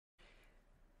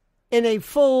In a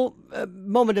full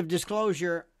moment of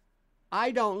disclosure,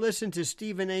 I don't listen to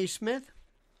Stephen A. Smith.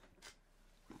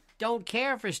 Don't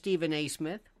care for Stephen A.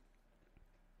 Smith.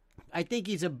 I think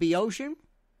he's a Boeotian,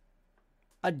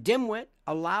 a dimwit,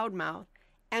 a loudmouth,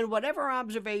 and whatever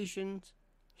observations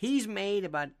he's made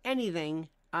about anything,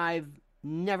 I've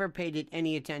never paid it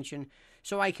any attention,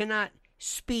 so I cannot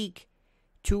speak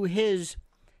to his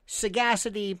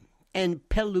sagacity and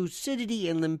pellucidity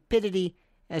and limpidity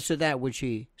as to that which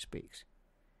he speaks.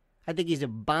 I think he's a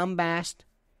bombast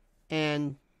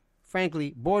and,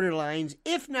 frankly, borderlines,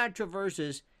 if not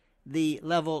traverses, the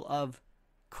level of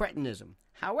cretinism.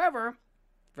 However,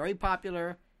 very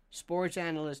popular, sports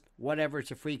analyst, whatever,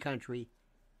 it's a free country,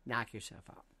 knock yourself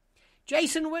out.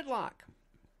 Jason Whitlock,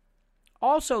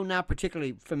 also not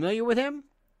particularly familiar with him,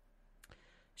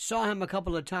 saw him a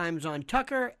couple of times on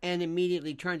Tucker and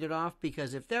immediately turned it off,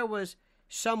 because if there was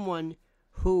someone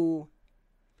who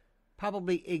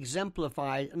probably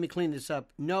exemplified, let me clean this up,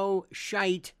 no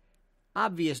shite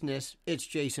obviousness, it's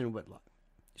Jason Whitlock.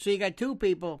 So you got two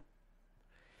people.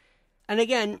 And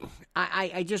again,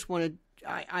 I just want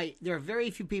to, there are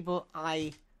very few people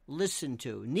I listen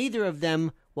to. Neither of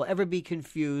them will ever be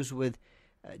confused with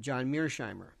John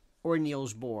Mearsheimer or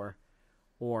Niels Bohr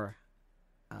or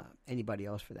anybody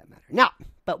else for that matter. Now,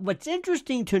 but what's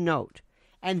interesting to note,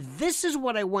 and this is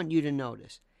what I want you to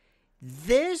notice,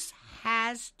 this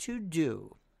has to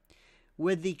do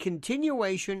with the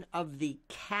continuation of the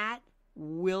Cat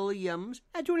Williams,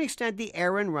 and to an extent the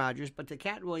Aaron Rodgers, but the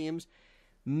Cat Williams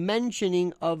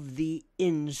mentioning of the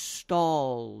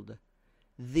installed,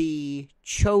 the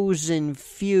chosen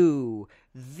few,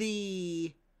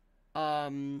 the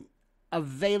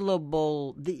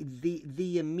available,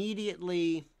 the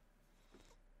immediately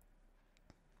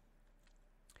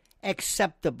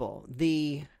acceptable,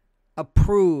 the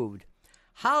approved.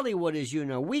 Hollywood, as you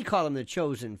know, we call them the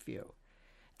chosen few.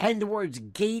 And the words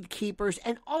gatekeepers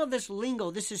and all of this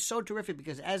lingo, this is so terrific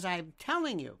because as I'm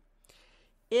telling you,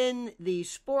 in the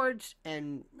sports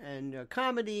and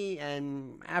comedy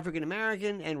and African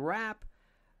American and rap,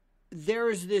 there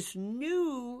is this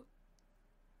new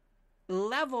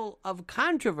level of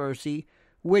controversy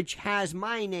which has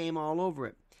my name all over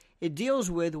it. It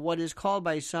deals with what is called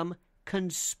by some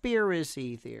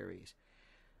conspiracy theories.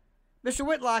 Mr.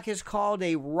 Whitlock is called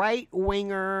a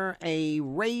right-winger, a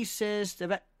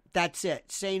racist. That's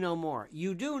it. Say no more.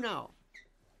 You do know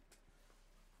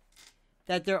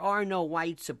that there are no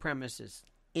white supremacists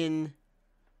in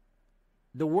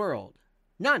the world.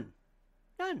 None.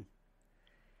 None.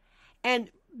 And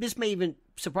this may even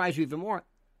surprise you even more.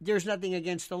 There's nothing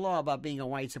against the law about being a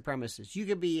white supremacist. You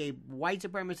could be a white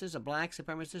supremacist, a black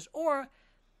supremacist, or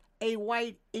a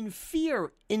white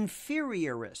inferiorist.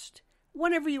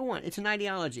 Whatever you want. It's an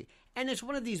ideology. And it's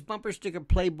one of these bumper sticker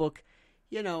playbook,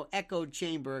 echo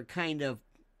chamber kind of,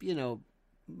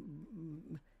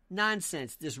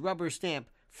 nonsense, this rubber stamp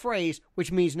phrase,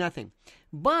 which means nothing.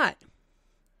 But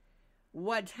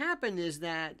what's happened is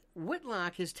that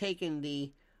Whitlock has taken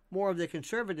the more of the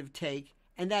conservative take,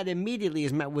 and that immediately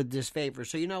is met with disfavor.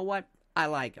 So you know what? I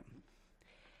like him.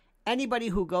 Anybody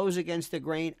who goes against the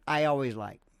grain, I always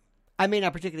like. I may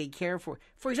not particularly care for.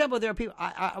 For example, there are people,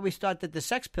 I always thought that the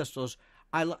Sex Pistols,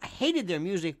 I hated their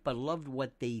music, but loved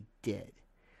what they did.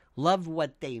 Loved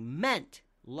what they meant.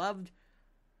 Loved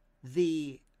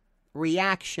the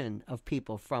reaction of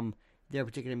people from their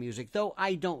particular music, though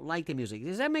I don't like the music.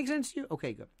 Does that make sense to you?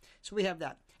 Okay, good. So we have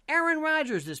that. Aaron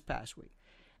Rodgers this past week.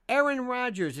 Aaron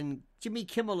Rodgers and Jimmy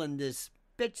Kimmel and this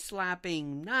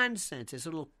bitch-slapping nonsense, this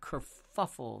little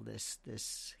kerfuffle,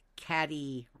 this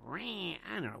catty, I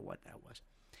don't know what that was.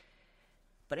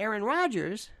 But Aaron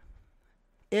Rodgers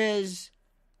is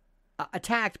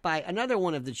attacked by another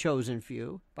one of the chosen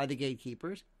few, by the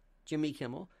gatekeepers, Jimmy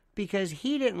Kimmel, because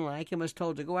he didn't like and was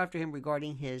told to go after him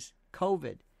regarding his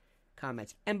COVID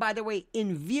comments. And by the way,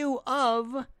 in view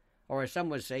of, or some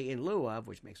would say in lieu of,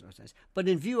 which makes no sense, but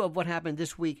in view of what happened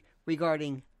this week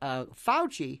regarding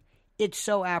Fauci, it's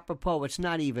so apropos, it's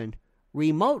not even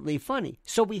remotely funny.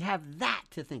 So we have that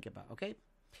to think about, okay?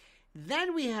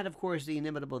 Then we had, of course, the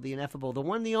inimitable, the ineffable, the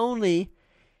one, the only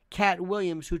Cat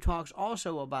Williams, who talks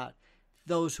also about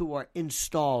those who are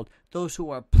installed, those who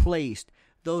are placed,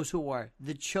 those who are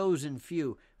the chosen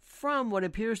few, from what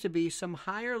appears to be some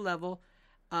higher level,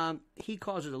 he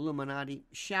calls it Illuminati,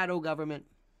 shadow government,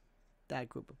 that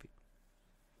group of people.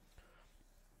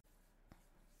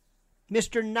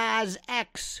 Mr. Nas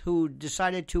X, who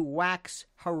decided to wax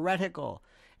heretical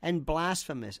and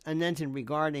blasphemous, and then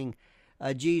regarding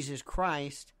Jesus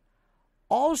Christ,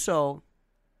 also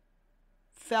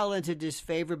fell into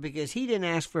disfavor because he didn't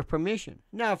ask for permission.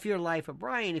 Now, if you're Life of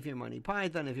Brian, if you're Monty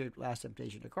Python, if you're Last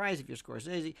Temptation of Christ, if you're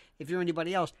Scorsese, if you're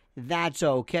anybody else, that's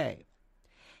okay.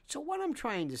 So what I'm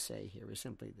trying to say here is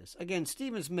simply this. Again,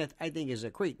 Stephen Smith, I think, is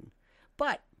a cretin.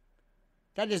 But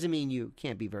that doesn't mean you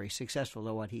can't be very successful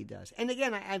at what he does. And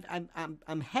again,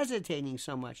 I'm hesitating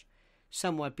somewhat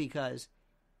because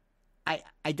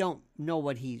I don't know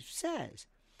what he says.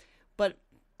 But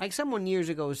like someone years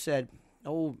ago said,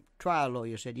 old trial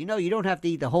lawyer said, you don't have to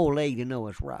eat the whole egg to know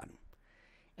it's rotten.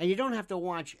 And you don't have to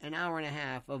watch an hour and a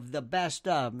half of the best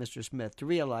of Mr. Smith to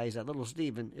realize that little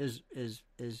Stephen is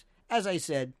as I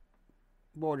said,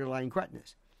 borderline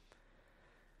cretinous.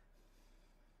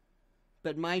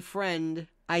 But my friend,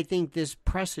 I think this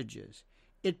presages,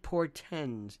 it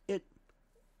portends, it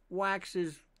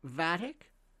waxes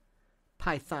vatic,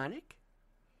 pythonic,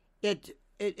 it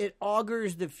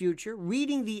augurs the future.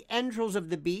 Reading the entrails of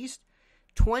the beast,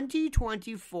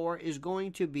 2024 is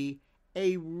going to be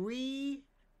a reevaluation,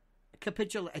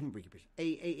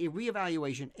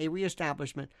 a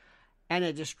reestablishment, and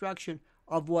a destruction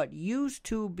of what used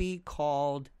to be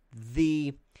called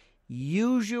the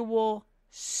usual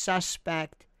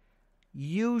suspect,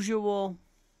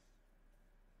 the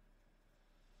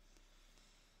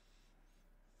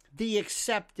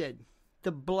accepted,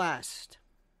 the blessed.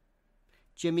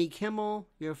 Jimmy Kimmel,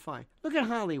 you're fine. Look at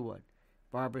Hollywood.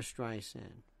 Barbra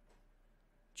Streisand,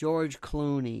 George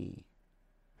Clooney,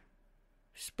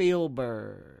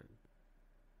 Spielberg,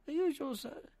 the usual.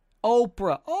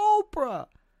 Oprah.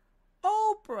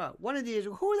 One of these.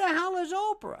 Who the hell is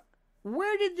Oprah?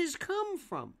 Where did this come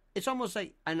from? It's almost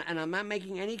like, and I'm not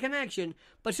making any connection,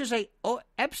 but it's just like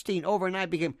Epstein overnight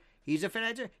became, he's a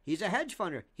financier, he's a hedge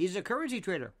funder, he's a currency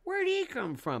trader. Where did he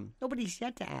come from? Nobody's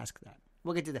yet to ask that.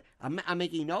 We'll get to that. I'm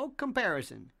making no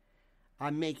comparison.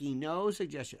 I'm making no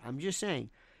suggestion. I'm just saying,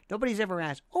 nobody's ever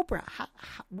asked, Oprah,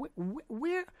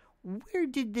 where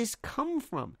did this come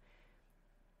from?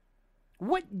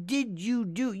 What did you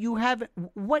do? You haven't,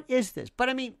 what is this? But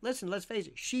I mean, listen, let's face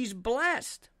it. She's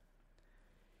blessed.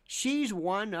 She's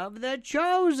one of the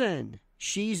chosen.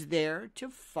 She's there to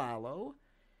follow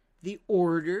the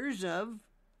orders of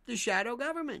the shadow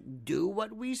government. Do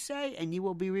what we say, and you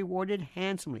will be rewarded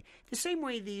handsomely. The same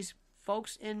way these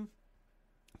folks in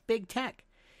big tech.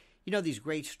 These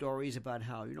great stories about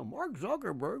how, Mark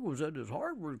Zuckerberg was at his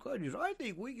Harvard class. He said, I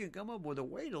think we can come up with a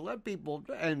way to let people,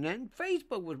 and then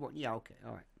Facebook was born. Yeah, okay,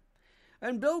 all right.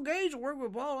 And Bill Gates worked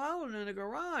with Paul Allen in the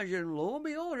garage, and lo and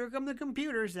behold, here come the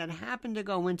computers that happen to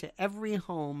go into every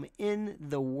home in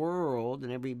the world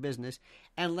and every business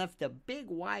and left a big,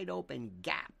 wide open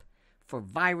gap for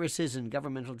viruses and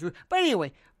governmental truth. But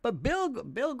anyway, Bill,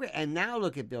 and now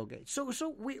look at Bill Gates. So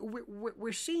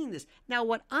we're seeing this. Now,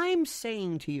 what I'm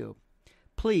saying to you,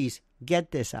 please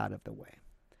get this out of the way.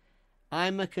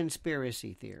 I'm a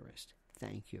conspiracy theorist.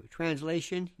 Thank you.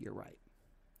 Translation, you're right.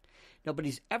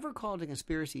 Nobody's ever called a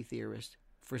conspiracy theorist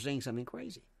for saying something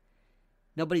crazy.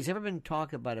 Nobody's ever been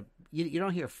talking about it. You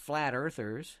don't hear flat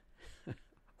earthers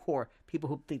or people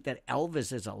who think that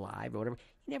Elvis is alive or whatever.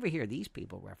 You never hear these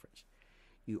people referenced.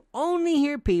 You only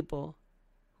hear people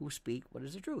who speak what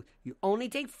is the truth. You only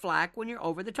take flack when you're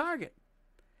over the target.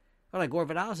 Or like Gore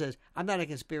Vidal says, I'm not a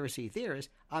conspiracy theorist,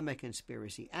 I'm a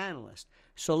conspiracy analyst.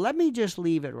 So let me just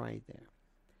leave it right there.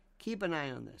 Keep an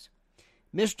eye on this.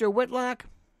 Mr. Whitlock,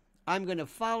 I'm going to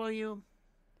follow you.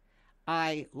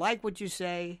 I like what you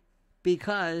say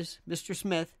because Mr.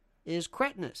 Smith is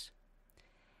cretinous.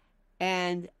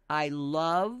 And I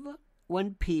love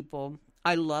when people,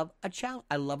 I love a challenge.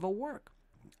 I love a work.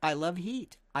 I love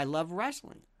heat. I love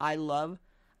wrestling. I love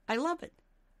it.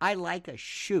 I like a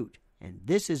shoot. And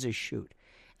this is a shoot.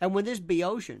 And when this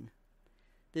Boeotian,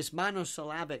 this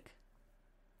monosyllabic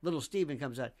little Stephen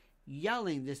comes out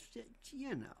yelling this,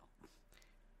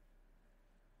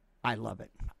 I love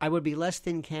it. I would be less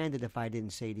than candid if I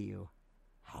didn't say to you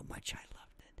how much I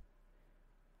loved it.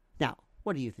 Now,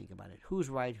 what do you think about it? Who's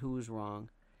right? Who's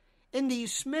wrong? In the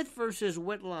Smith versus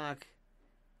Whitlock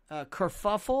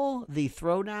kerfuffle, the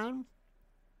throwdown,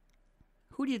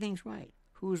 who do you think's right?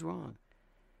 Who's wrong?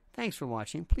 Thanks for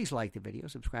watching. Please like the video,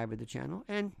 subscribe to the channel,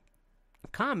 and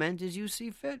comment as you see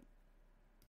fit.